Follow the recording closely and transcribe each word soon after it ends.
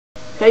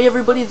Hey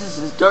everybody, this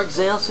is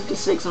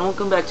DarkZails56 and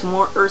welcome back to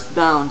more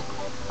Earthbound.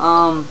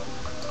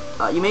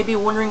 You may be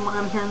wondering why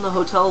I'm here in the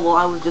hotel. Well,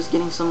 I was just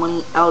getting some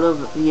money out of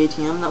the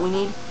ATM that we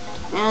need,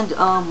 and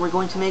we're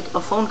going to make a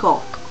phone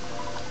call.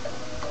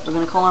 We're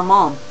going to call our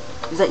mom.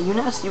 Is that you,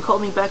 Ness? You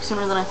called me back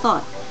sooner than I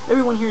thought.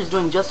 Everyone here is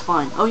doing just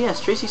fine. Oh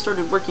yes, Tracy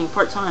started working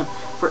part-time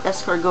for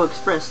Escargot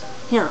Express.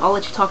 Here, I'll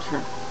let you talk to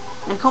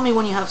her. And call me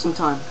when you have some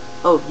time.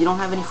 Oh, you don't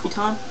have any free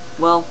time?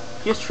 Well,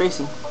 here's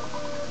Tracy.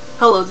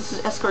 Hello, this is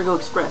Escargot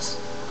Express.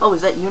 Oh,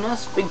 is that you,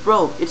 Ness? Big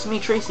bro, it's me,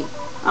 Tracy.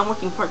 I'm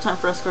working part-time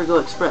for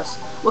Escargot Express.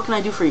 What can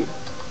I do for you?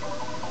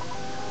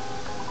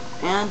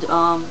 And,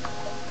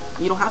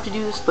 you don't have to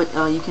do this, but,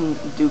 you can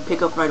do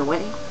pickup right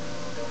away.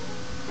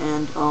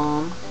 And,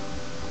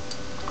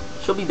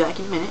 she'll be back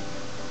in a minute.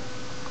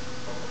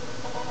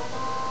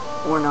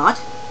 Or not.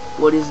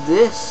 What is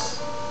this?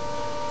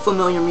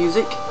 Familiar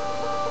music.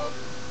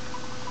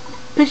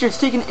 Pictures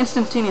taken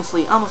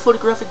instantaneously. I'm a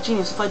photographic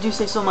genius if I do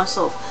say so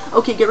myself.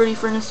 Okay, get ready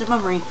for an instant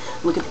memory.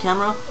 Look at the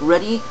camera.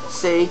 Ready,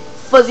 say,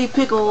 fuzzy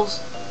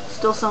pickles.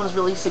 Still sounds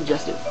really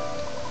suggestive.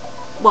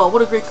 Well,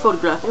 what a great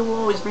photograph. It will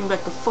always bring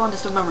back the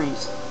fondest of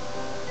memories.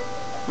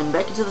 And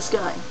back into the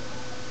sky.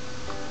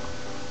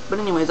 But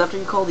anyways, after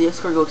you call the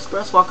Escargot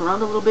Express, walk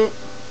around a little bit.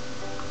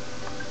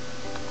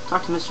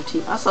 Talk to Mr.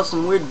 T. I saw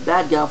some weird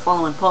bad guy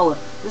following Paula.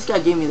 This guy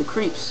gave me the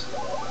creeps.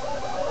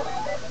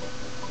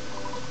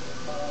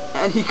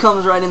 And he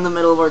comes right in the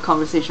middle of our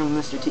conversation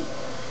with Mr. T.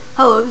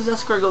 Hello, this is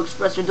Escargot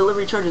Express. Your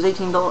delivery charge is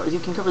 $18. You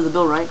can cover the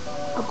bill, right?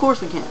 Of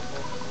course we can.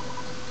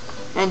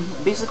 And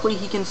basically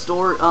he can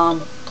store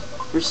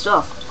your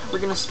stuff. We're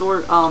going to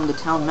store the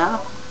town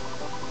map.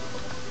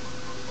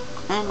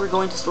 And we're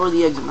going to store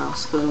the exit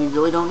mouse, because we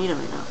really don't need it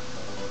right now.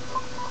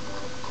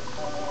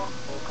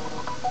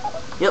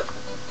 Yep.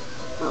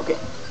 Okay.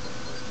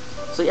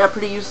 So yeah,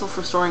 pretty useful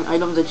for storing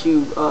items that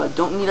you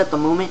don't need at the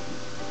moment.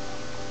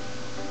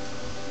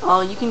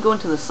 You can go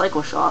into the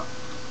cycle shop.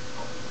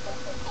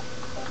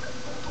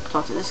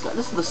 Talk to this guy.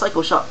 This is the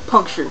cycle shop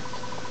puncture.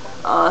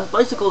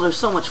 Bicycles are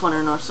so much fun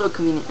and are so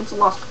convenient. It's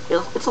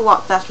a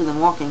lot faster than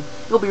walking.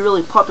 You'll be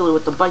really popular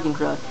with the biking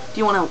crowd.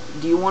 Do you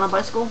want a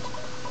bicycle?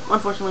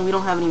 Unfortunately, we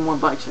don't have any more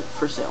bikes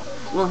for sale.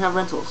 We only have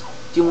rentals.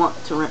 Do you want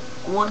to rent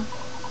one?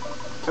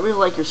 I really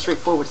like your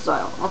straightforward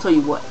style. I'll tell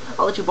you what.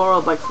 I'll let you borrow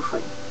a bike for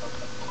free.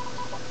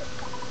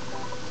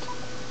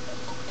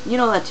 You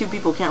know that two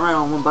people can't ride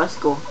on one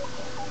bicycle.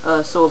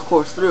 So of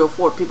course 3 or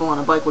 4 people on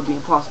a bike would be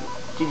impossible.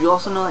 Did you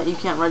also know that you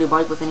can't ride a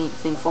bike with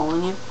anything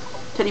following you?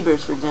 Teddy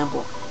bears, for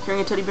example.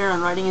 Carrying a teddy bear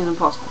and riding is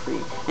impossible for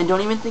you. And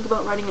don't even think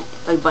about riding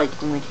a bike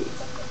in the cave.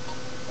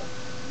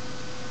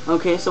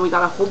 Okay, so we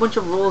got a whole bunch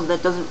of rules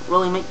that doesn't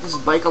really make this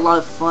bike a lot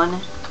of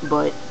fun,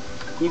 but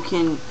you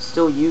can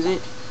still use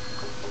it.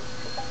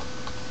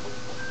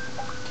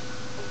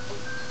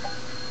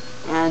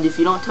 And if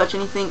you don't touch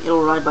anything,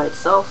 it'll ride by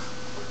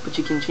itself, but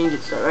you can change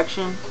its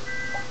direction.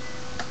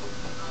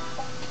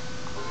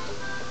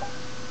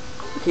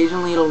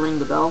 Occasionally it'll ring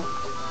the bell.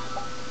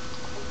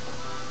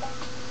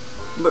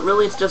 But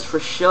really it's just for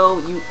show.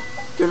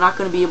 You're not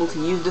going to be able to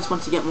use this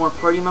once you get more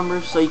party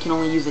members, so you can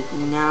only use it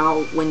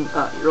now when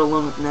you're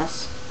alone with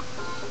Ness.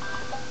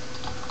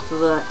 So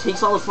that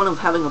takes all the fun of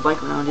having a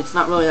bike around. It's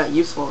not really that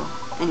useful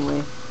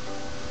anyway.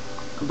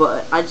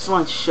 But I just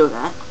wanted to show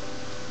that.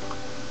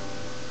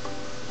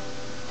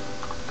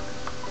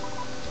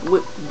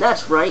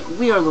 That's right,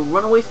 we are the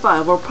Runaway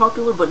 5. We're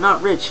popular but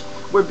not rich.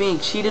 We're being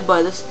cheated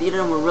by this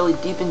theater and we're really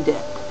deep in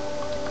debt.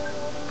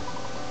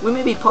 We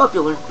may be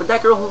popular, but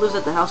that girl who lives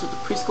at the house with the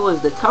preschool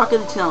is the talk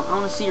of the town. I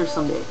want to see her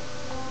someday.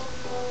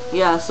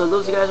 Yeah, so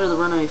those guys are the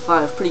Runaway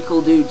 5. Pretty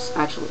cool dudes,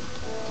 actually.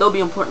 They'll be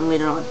important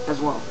later on as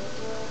well.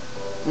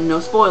 No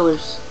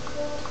spoilers.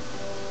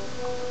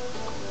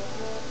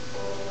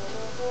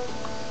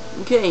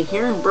 Okay,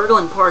 here in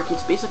Berglund Park,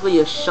 it's basically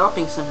a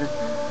shopping center.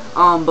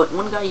 But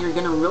one guy you're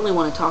gonna really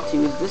want to talk to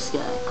is this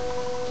guy.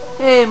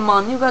 Hey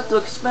man, you got to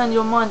expand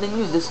your mind and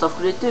use this stuff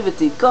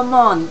creativity. Come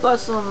on, buy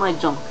some of my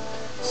junk.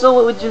 So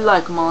what would you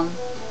like, man?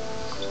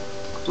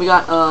 We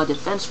got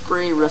defense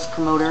spray, rest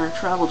promoter,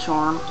 travel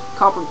charm,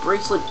 copper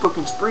bracelet,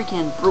 broken spray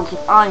can, broken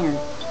iron.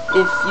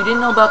 If you didn't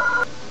know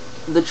about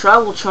the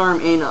travel charm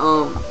in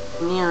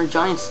near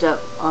Giant Step,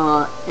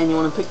 and you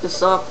want to pick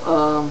this up,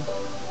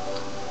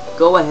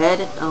 go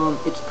ahead.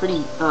 It's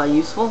pretty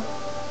useful.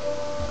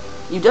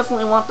 You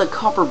definitely want the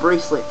copper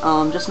bracelet.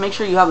 Just make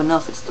sure you have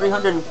enough. It's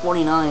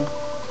 349.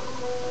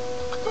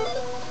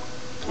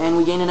 And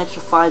we gain an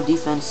extra 5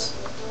 defense.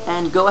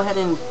 And go ahead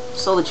and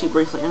sell the cheap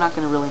bracelet. You're not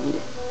going to really need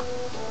it.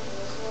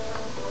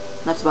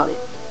 That's about it.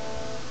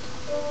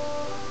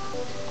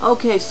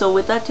 Okay, so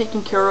with that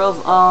taken care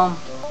of,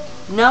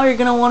 now you're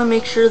going to want to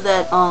make sure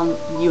that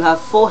you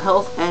have full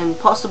health and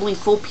possibly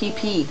full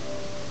PP.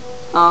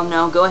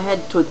 Now go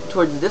ahead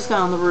towards this guy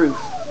on the roof.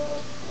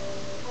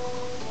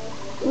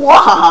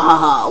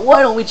 Wow!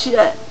 Why don't we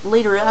chat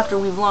later after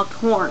we've locked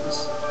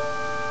horns?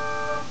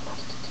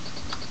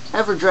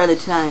 Everdread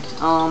attacked.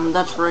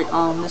 That's right.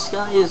 This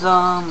guy is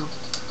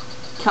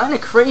kind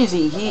of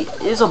crazy. He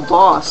is a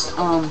boss.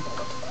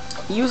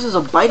 He uses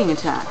a biting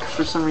attack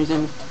for some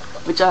reason,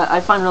 which I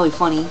find really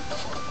funny.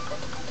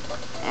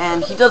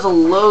 And he does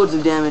loads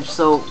of damage,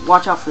 so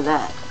watch out for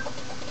that.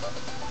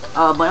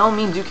 By all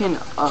means, you can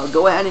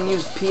go ahead and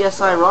use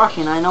PSI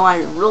Rocking. I know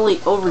I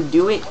really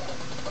overdo it,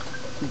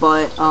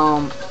 but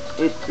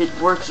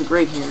it works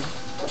great here.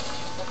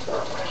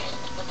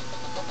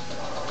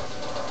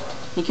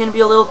 He can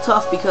be a little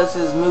tough because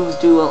his moves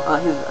do,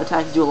 his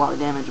attacks do a lot of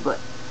damage, but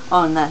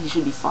other than that, he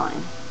should be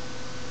fine.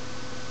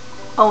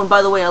 Oh, and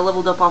by the way, I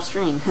leveled up off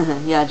screen.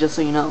 Yeah, just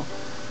so you know.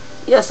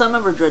 Yes, I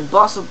remember Dread,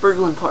 boss of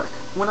Berglund Park.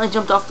 When I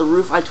jumped off the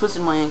roof, I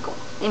twisted my ankle.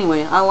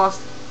 Anyway, I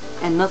lost,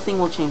 and nothing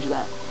will change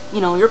that.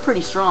 You know, you're pretty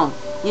strong.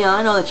 Yeah,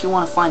 I know that you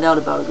want to find out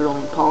about a girl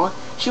named Paula.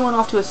 She went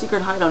off to a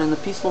secret hideout in the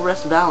Peaceful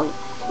Rest Valley.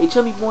 A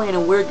chubby boy and a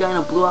weird guy in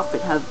a blue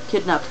outfit have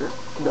kidnapped her,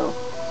 though.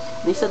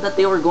 They said that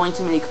they were going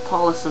to make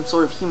Paula some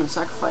sort of human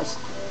sacrifice.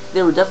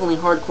 They were definitely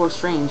hardcore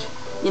strange.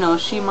 You know,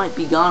 she might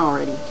be gone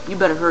already. You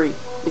better hurry.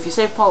 If you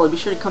save Paula, be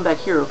sure to come back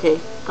here, okay?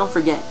 Don't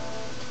forget.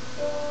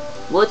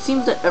 Well, it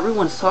seems that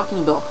everyone's talking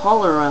about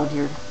Paula around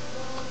here.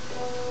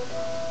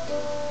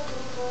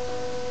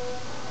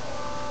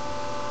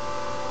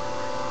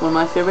 One of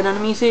my favorite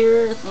enemies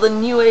here is the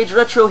New Age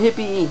Retro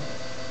Hippie.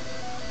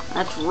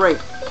 That's right.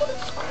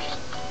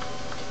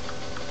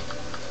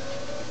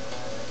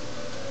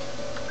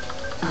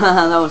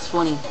 That was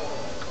funny.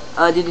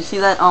 Did you see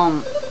that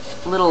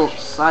little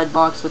side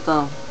box with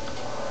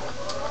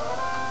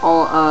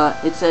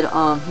it said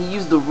he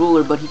used the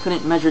ruler but he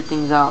couldn't measure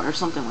things out or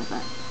something like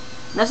that.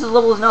 Ness's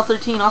level is now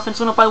 13, offense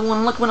went up by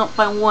 1, luck went up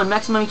by 1,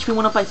 maximum HP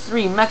went up by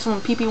 3,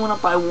 maximum PP went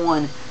up by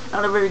 1.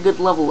 Not a very good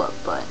level up,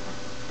 but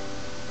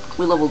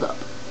we leveled up.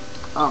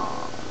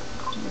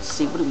 Let's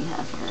see, what do we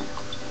have here?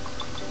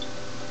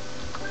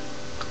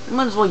 We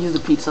might as well use the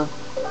pizza.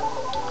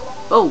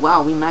 Oh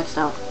wow, we maxed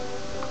out.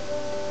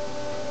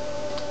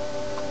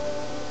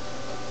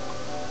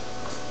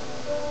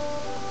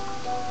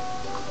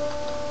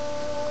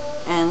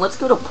 And let's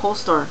go to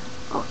Polestar.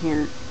 Oh,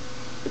 here.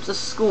 It's a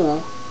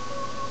school.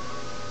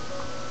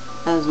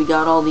 As we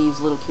got all these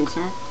little kids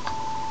here.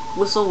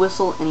 Whistle,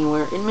 whistle,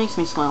 anywhere. It makes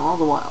me smile all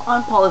the while.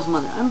 I'm Paula's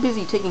mother. I'm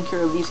busy taking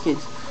care of these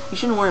kids. You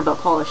shouldn't worry about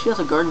Paula. She has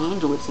a guardian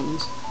angel, it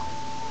seems.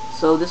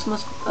 So this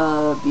must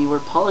be where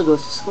Paula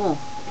goes to school.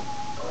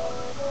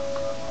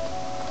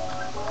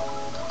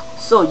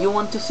 So, you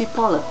want to see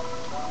Paula?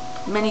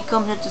 Many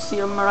come here to see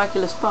her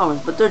miraculous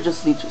powers, but they're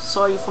just leeches.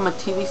 So are you from a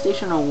TV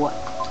station or what?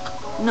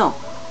 No.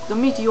 To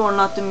meet you or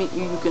not to meet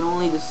you, can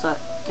only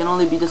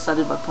be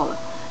decided by Paula.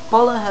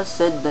 Paula has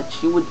said that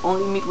she would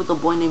only meet with a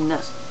boy named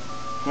Ness.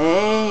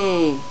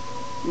 Hey,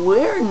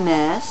 we're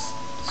Ness.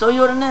 So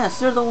you're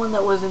Ness. You're the one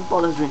that was in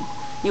Paula's dream.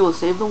 You will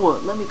save the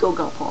world. Let me go,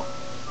 Paul.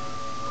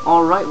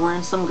 Alright, we're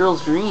in some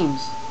girl's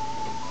dreams.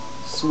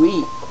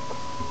 Sweet.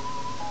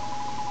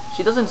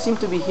 She doesn't seem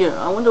to be here.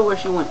 I wonder where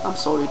she went. I'm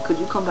sorry. Could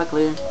you come back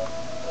later?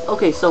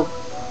 Okay, so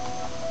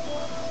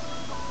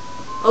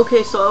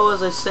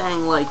as I was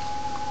saying, like,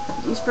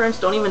 these parents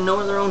don't even know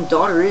where their own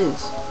daughter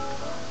is.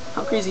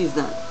 How crazy is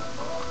that?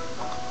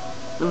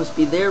 That must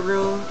be their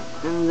room,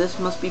 and this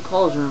must be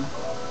Paul's room.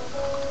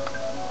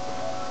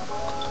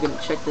 I'm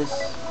gonna check this.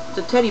 It's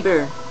a teddy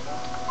bear.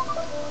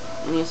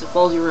 And yes, it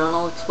follows you around.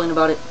 I'll explain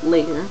about it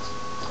later.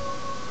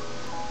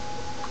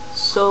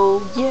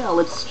 So, yeah,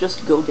 let's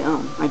just go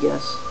down, I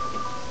guess.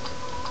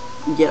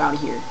 And get out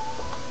of here.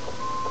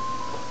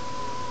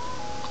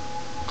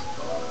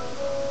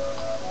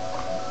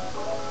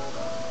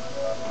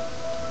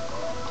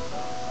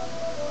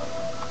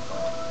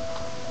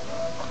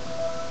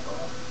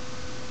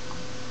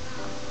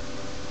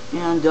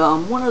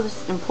 And one other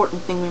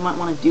important thing we might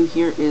want to do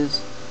here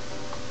is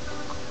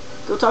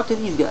go talk to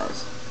these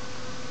guys.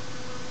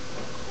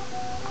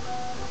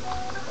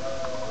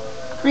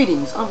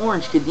 Greetings, I'm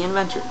Orange Kid, the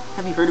inventor.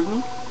 Have you heard of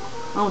me?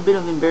 I'm a bit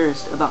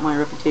embarrassed about my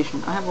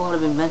reputation. I have a lot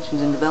of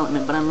inventions in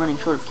development, but I'm running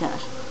short of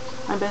cash.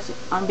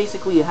 I'm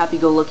basically a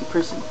happy-go-lucky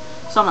person,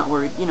 so I'm not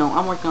worried. You know,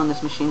 I'm working on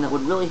this machine that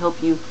would really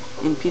help you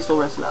in Peaceful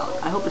Rest Valley.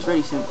 I hope it's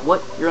ready soon.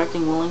 What? You're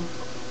acting willing?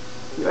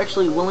 You're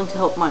actually willing to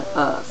help my,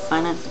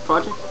 finance the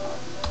project?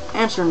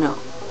 Answer no.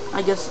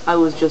 I guess I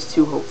was just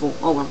too hopeful.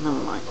 Oh, well,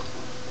 never mind.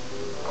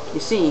 You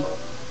see,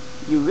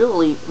 you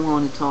really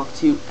want to talk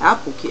to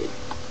Apple Kid.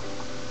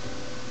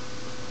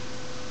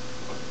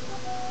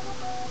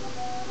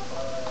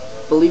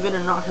 Believe it or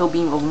not, he'll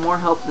be of more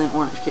help than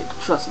Orange Kid.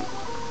 Trust me.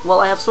 Well,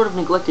 I have sort of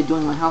neglected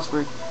doing my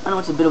housework. I know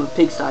it's a bit of a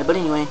pigsty, but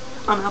anyway,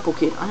 I'm Apple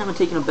Kid. I haven't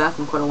taken a bath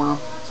in quite a while,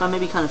 so I may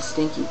be kind of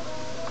stinky.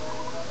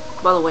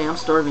 By the way, I'm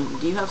starving.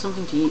 Do you have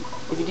something to eat?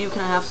 If you do,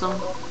 can I have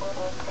some?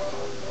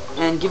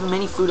 And give him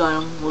any food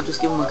item. We'll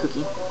just give him a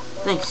cookie.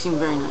 Thanks, you seem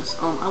very nice.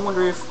 I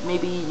wonder if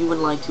maybe you would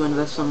like to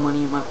invest some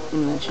money in my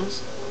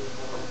inventions?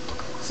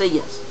 Say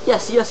yes.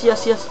 Yes, yes,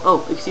 yes, yes.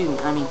 Oh, excuse me.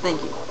 I mean,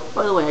 thank you.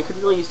 By the way, I could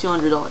really use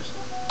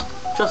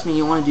 $200. Trust me,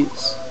 you want to do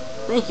this.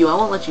 Thank you, I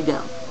won't let you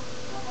down.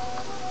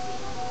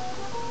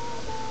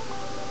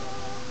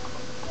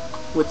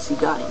 What's he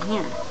got in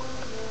here?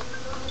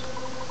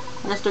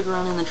 Let's look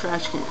around in the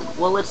trash can.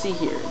 Well, let's see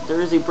here. There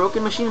is a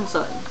broken machine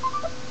inside.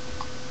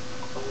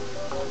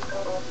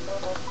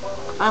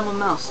 I'm a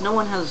mouse. No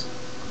one has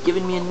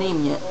given me a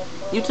name yet.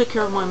 You took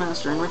care of my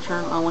master. In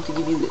return, I want to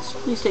give you this.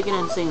 Please take it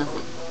and say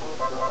nothing.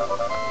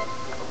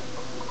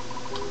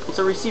 It's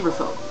a receiver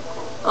phone.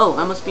 Oh,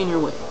 I must be in your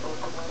way.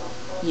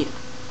 Yeah.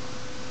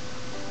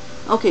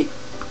 Okay,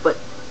 but...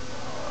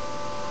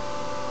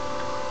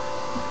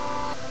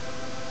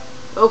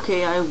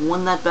 Okay, I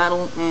won that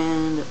battle,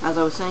 and as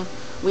I was saying,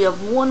 we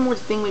have one more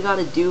thing we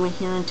gotta do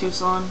here in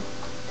Twoson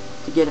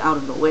to get out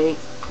of the way.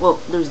 Well,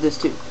 there's this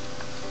too.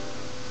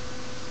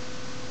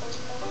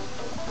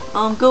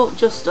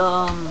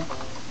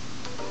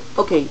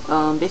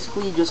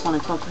 Basically you just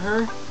want to talk to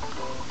her.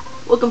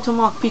 Welcome to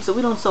Mock Pizza.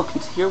 We don't sell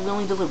pizza here, we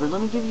only deliver.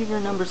 Let me give you your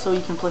number so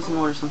you can place an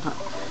order sometime.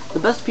 The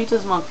best pizza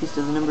is Mock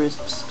Pizza. The number is...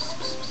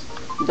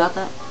 You got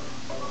that?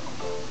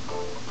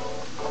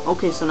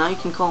 Okay, so now you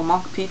can call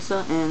Mock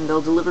Pizza and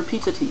they'll deliver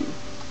pizza to you.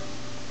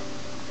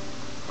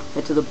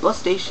 Head to the bus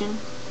station.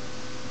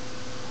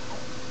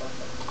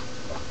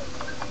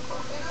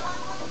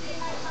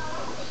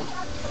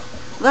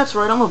 That's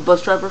right, I'm a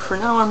bus driver. For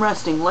now, I'm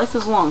resting. Life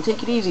is long.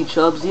 Take it easy,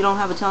 Chubbs. You don't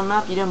have a town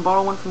map? You didn't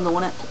borrow one from the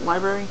one at the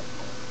library?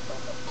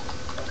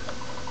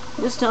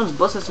 This town's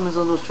bus system is a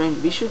little strange.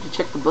 Be sure to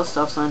check the bus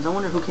stop signs. I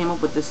wonder who came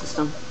up with this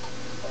system.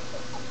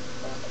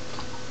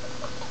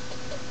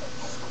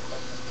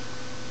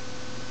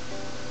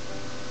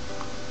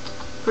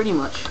 Pretty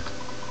much.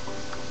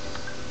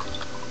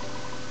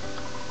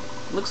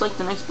 Looks like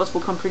the next bus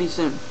will come pretty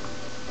soon.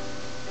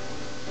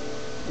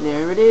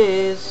 There it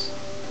is.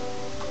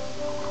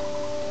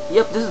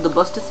 Yep, this is the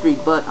bus to 3,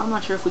 but I'm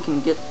not sure if we can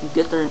get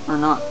there or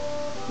not.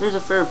 There's a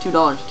fare of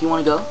 $2. Do you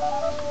want to go?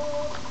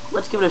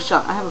 Let's give it a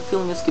shot. I have a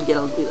feeling this could get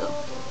ugly, though.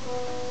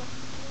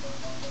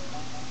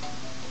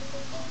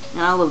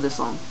 And I love this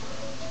song.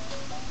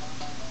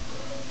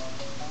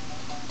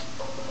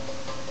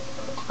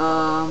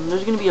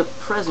 There's going to be a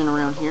present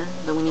around here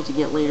that we need to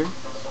get later.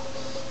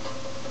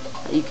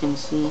 That you can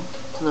see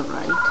to the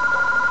right.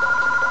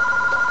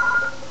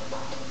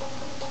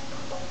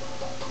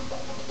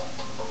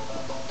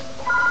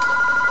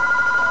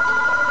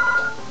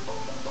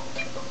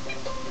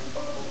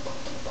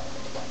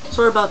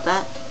 Sorry about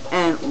that.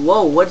 And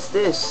whoa, what's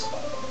this?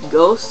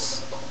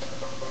 Ghosts?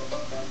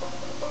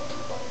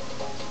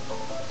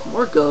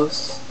 More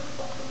ghosts.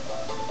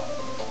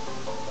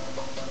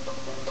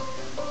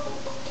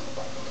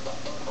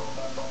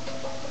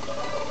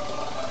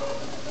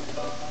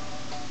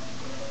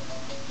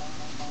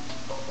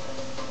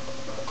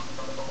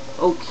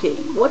 Okay,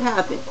 what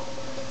happened?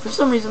 For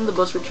some reason the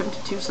bus returned to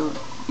Twoson.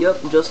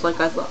 Yep, just like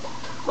I thought.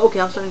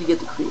 Okay, I'm starting to get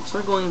the creeps.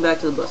 We're going back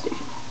to the bus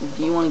station.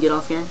 Do you want to get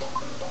off here?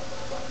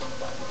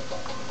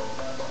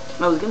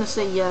 I was gonna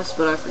say yes,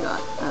 but I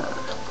forgot.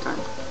 Darn.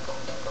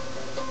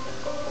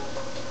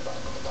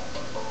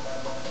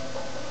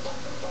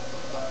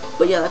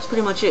 But yeah, that's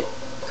pretty much it.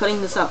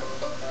 Cutting this out.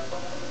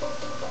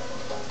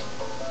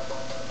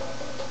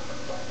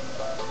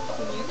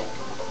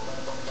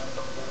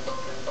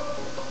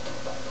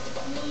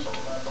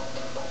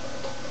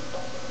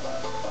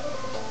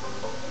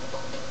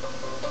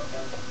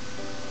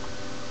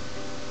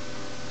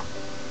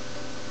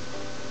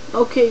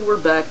 Okay, we're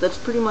back. That's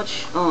pretty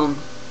much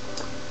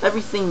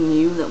everything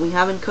new that we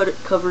haven't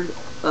covered.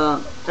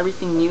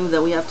 Everything new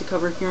that we have to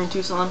cover here in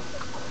Twoson.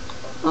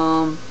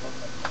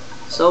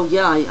 So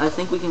yeah, I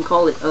think we can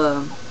call it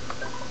a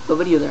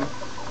video there.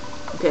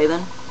 Okay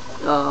then.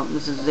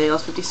 This is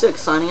Zeos56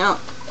 signing out.